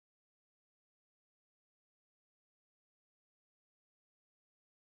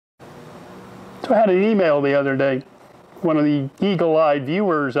So I had an email the other day. One of the eagle-eyed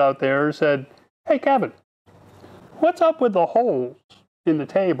viewers out there said, "Hey, Kevin, what's up with the holes in the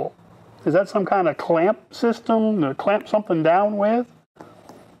table? Is that some kind of clamp system to clamp something down with?"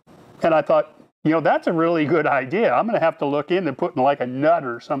 And I thought, that's a really good idea. I'm going to have to look into putting like a nut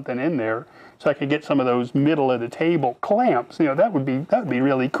or something in there so I could get some of those middle of the table clamps. That would be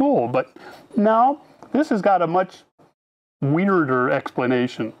really cool. But no, this has got a much weirder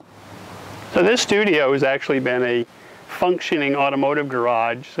explanation. So this studio has actually been a functioning automotive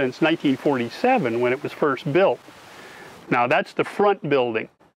garage since 1947 when it was first built. Now that's the front building.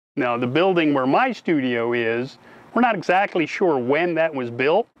 Now the building where my studio is, we're not exactly sure when that was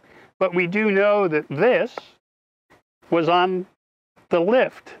built, but we do know that this was on the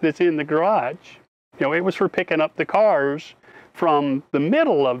lift that's in the garage. It was for picking up the cars from the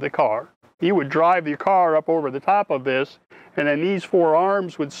middle of the car. You would drive your car up over the top of this, and then these four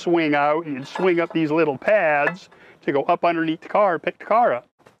arms would swing out, and you'd swing up these little pads to go up underneath the car, pick the car up.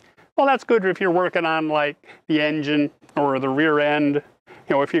 Well, that's good if you're working on like the engine or the rear end,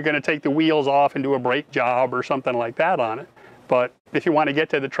 if you're going to take the wheels off and do a brake job or something like that on it. But if you want to get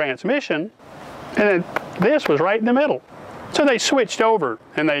to the transmission, and then this was right in the middle. So they switched over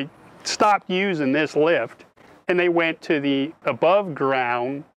and they stopped using this lift and they went to the above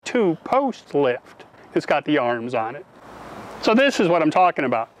ground 2-post lift. It's got the arms on it. So this is what I'm talking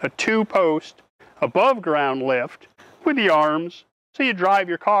about, a 2-post above ground lift with the arms. So you drive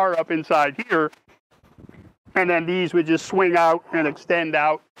your car up inside here, and then these would just swing out and extend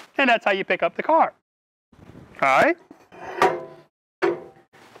out, and that's how you pick up the car. All right?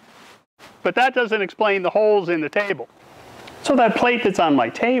 But that doesn't explain the holes in the table. So that plate that's on my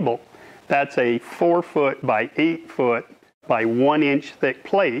table, that's a 4-foot by 8-foot by 1-inch thick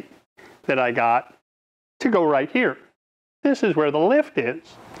plate that I got to go right here. This is where the lift is.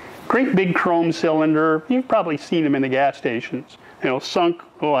 Great big chrome cylinder. You've probably seen them in the gas stations. Sunk,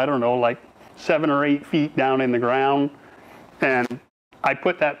 I don't know, like 7 or 8 feet down in the ground. And I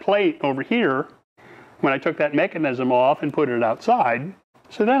put that plate over here when I took that mechanism off and put it outside.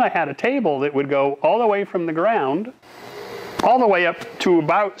 So then I had a table that would go all the way from the ground, all the way up to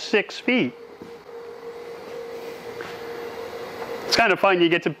about 6 feet. It's kind of fun. You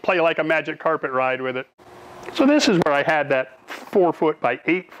get to play like a magic carpet ride with it. So this is where I had that 4-foot by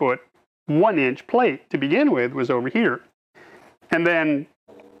 8-foot 1-inch plate to begin with, was over here. And then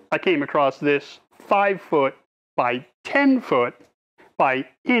I came across this 5-foot by 10-foot by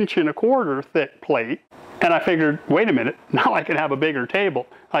 1.25-inch thick plate. And I figured, wait a minute, now I can have a bigger table.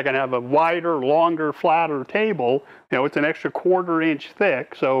 I can have a wider, longer, flatter table. It's an extra 1/4 inch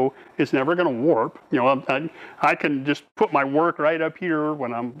thick, so it's never going to warp. I can just put my work right up here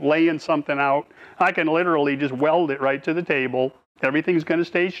when I'm laying something out. I can literally just weld it right to the table. Everything's going to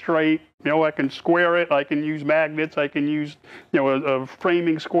stay straight. I can square it. I can use magnets. I can use, a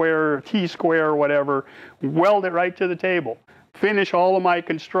framing square, a T-square, whatever. Weld it right to the table. Finish all of my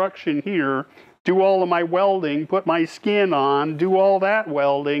construction here. Do all of my welding, put my skin on, do all that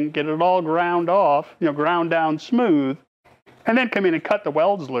welding, get it all ground off, ground down smooth, and then come in and cut the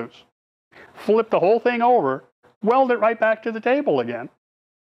welds loose. Flip the whole thing over, weld it right back to the table again.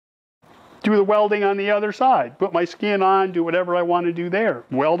 Do the welding on the other side, put my skin on, do whatever I want to do there.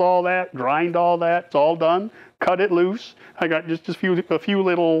 Weld all that, grind all that, it's all done. Cut it loose. I got just a few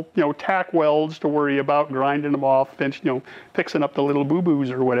little, tack welds to worry about, grinding them off, and, fixing up the little boo-boos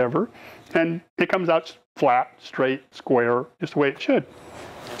or whatever. And it comes out flat, straight, square, just the way it should.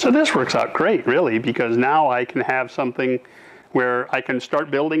 So this works out great, really, because now I can have something where I can start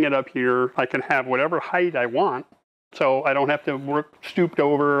building it up here. I can have whatever height I want. So I don't have to work stooped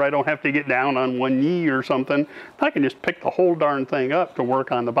over. I don't have to get down on one knee or something. I can just pick the whole darn thing up to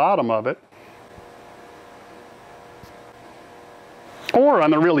work on the bottom of it. Or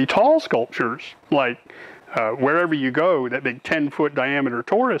on the really tall sculptures, like wherever you go, that big 10-foot diameter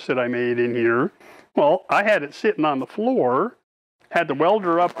torus that I made in here, well, I had it sitting on the floor, had the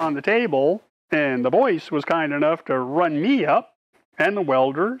welder up on the table, and the voice was kind enough to run me up and the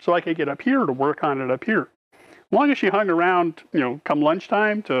welder so I could get up here to work on it up here. As long as she hung around, come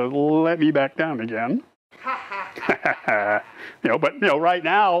lunchtime to let me back down again. But right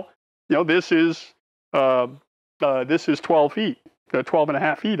now, this is 12 feet.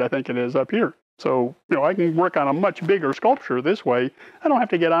 12.5 feet, I think it is, up here. So, I can work on a much bigger sculpture this way. I don't have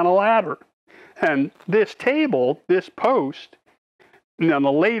to get on a ladder. And this table, this post, on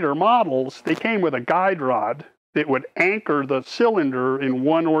the later models, they came with a guide rod that would anchor the cylinder in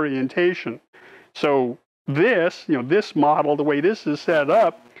one orientation. So this, this model, the way this is set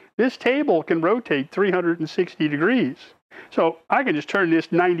up, this table can rotate 360 degrees. So I can just turn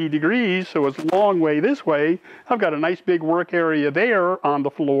this 90 degrees so it's a long way this way. I've got a nice big work area there on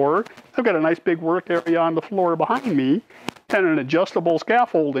the floor. I've got a nice big work area on the floor behind me, and an adjustable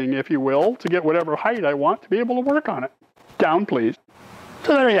scaffolding, if you will, to get whatever height I want to be able to work on it. Down, please.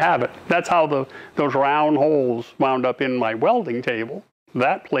 So there you have it. That's how those round holes wound up in my welding table.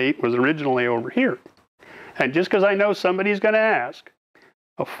 That plate was originally over here. And just because I know somebody's going to ask,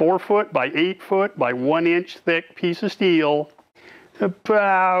 a 4-foot by 8-foot by 1-inch thick piece of steel,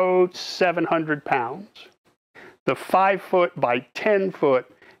 about 700 pounds. The 5-foot by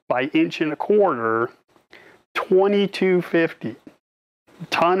 10-foot by 1.25 inches, 2250.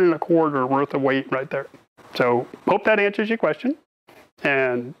 Ton and a quarter worth of weight right there. So hope that answers your question.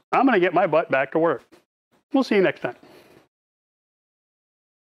 And I'm going to get my butt back to work. We'll see you next time.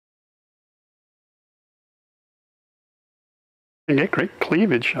 You can get great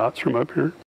cleavage shots from up here.